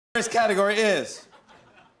First category is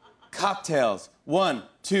cocktails. 1,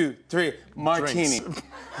 2, 3. Martini.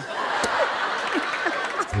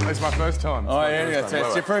 It's my first time. Oh, here you go. So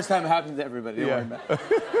it's your first time. It happens to everybody. Don't worry about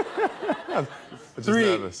it.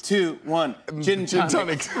 3, 2, 1. Gin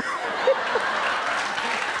tonic.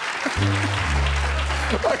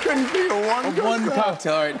 I couldn't think of one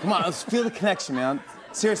cocktail. All right, come on. Let's feel the connection, man.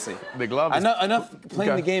 Seriously. The glove. Enough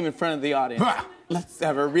playing the game in front of the audience. Let's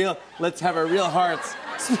have our real hearts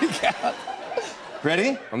speak out.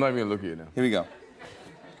 Ready? I'm not even gonna look at you now. Here we go.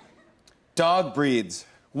 Dog breeds.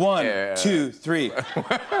 1, 2, 3.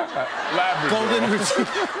 Labrador. Golden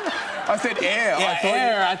Retriever. I said air. Yeah,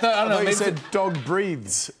 air. I don't know. You said dog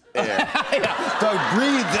breathes air. Yeah. Dog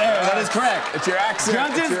breathes air. That is correct. It's your accent.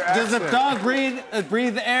 Judges, does a dog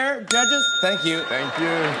breathe air? Judges? Thank you. Thank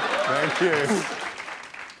you. Thank you.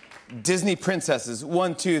 Disney princesses.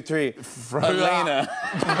 1, 2, 3. Elena.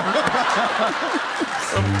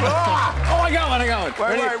 Oh, I got one.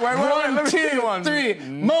 Wait. 1, 2, 3.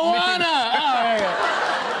 Moana.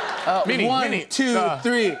 Oh, Minnie. 1, 2,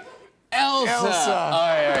 3. Elsa.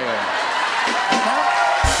 Oh, yeah.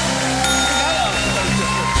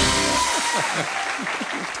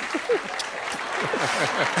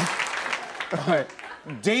 All right.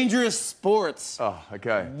 Dangerous sports. Oh,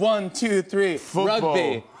 okay. 1, 2, 3. Football.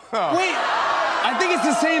 Rugby. Oh. Wait, I think it's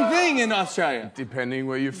the same thing in Australia. Depending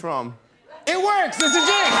where you're from. It works. It's a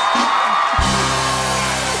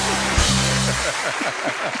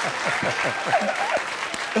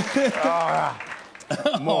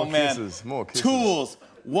jinx. More man. kisses. More kisses. Tools.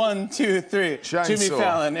 1, 2, 3. Chainsaw. Jimmy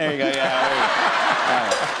Fallon. There you go. Yeah.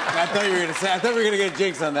 There you go. I thought we were gonna get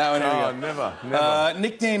jinx on that one. Here we go. Never.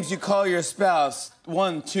 Nicknames you call your spouse.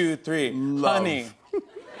 1, 2, 3. Love. Honey.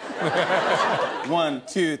 1,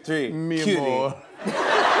 2, 3. Mi Cutie. amor.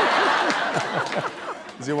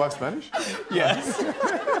 Is your wife Spanish? Yes.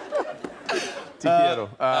 Te quiero.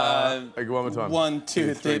 Okay, one more time. 1,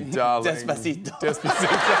 2, 3. Darling. Despacito.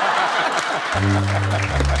 Despacito.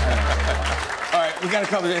 All right, we got a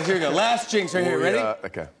couple of. Here we go. Last jinx right here. Ready?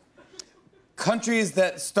 Okay. Countries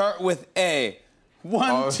that start with A.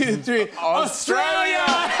 1, 2, 3. Australia!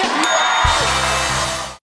 Australia!